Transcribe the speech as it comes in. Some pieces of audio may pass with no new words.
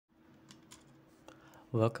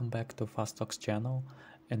Welcome back to FuzeTox channel.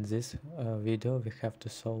 In this video we have to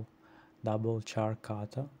solve double char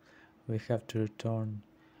kata. We have to return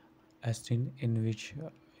a string in which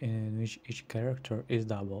each character is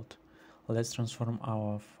doubled. Let's transform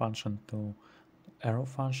our function to arrow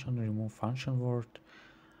function, remove function word,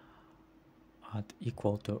 add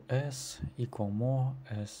equal to s, equal more,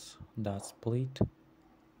 s dot split.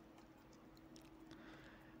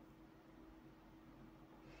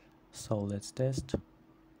 So let's test.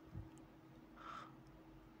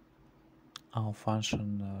 Our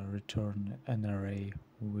function return an array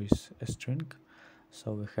with a string,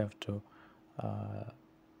 so we have to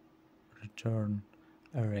return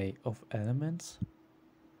array of elements.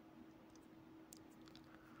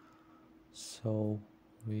 So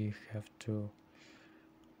we have to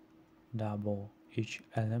double each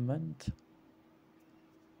element.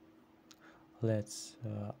 Let's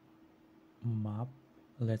add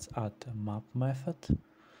a map method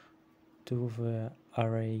to the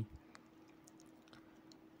array.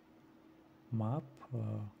 Map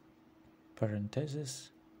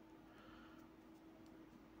parentheses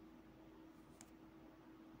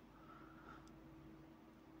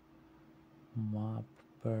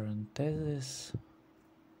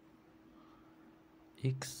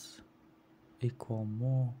x equal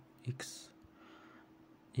more, x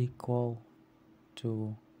equal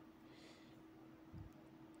to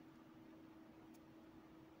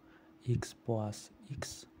x plus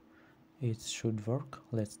x. It should work.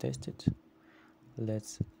 Let's test it.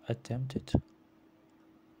 Let's attempt it.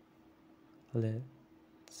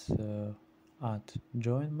 Let's add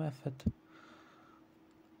join method.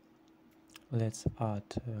 Let's add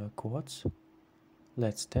quotes.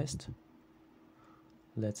 Let's test.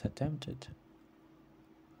 Let's attempt it.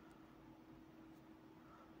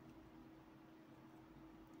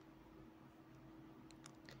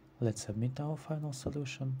 Let's submit our final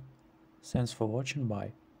solution. Thanks for watching.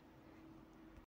 Bye.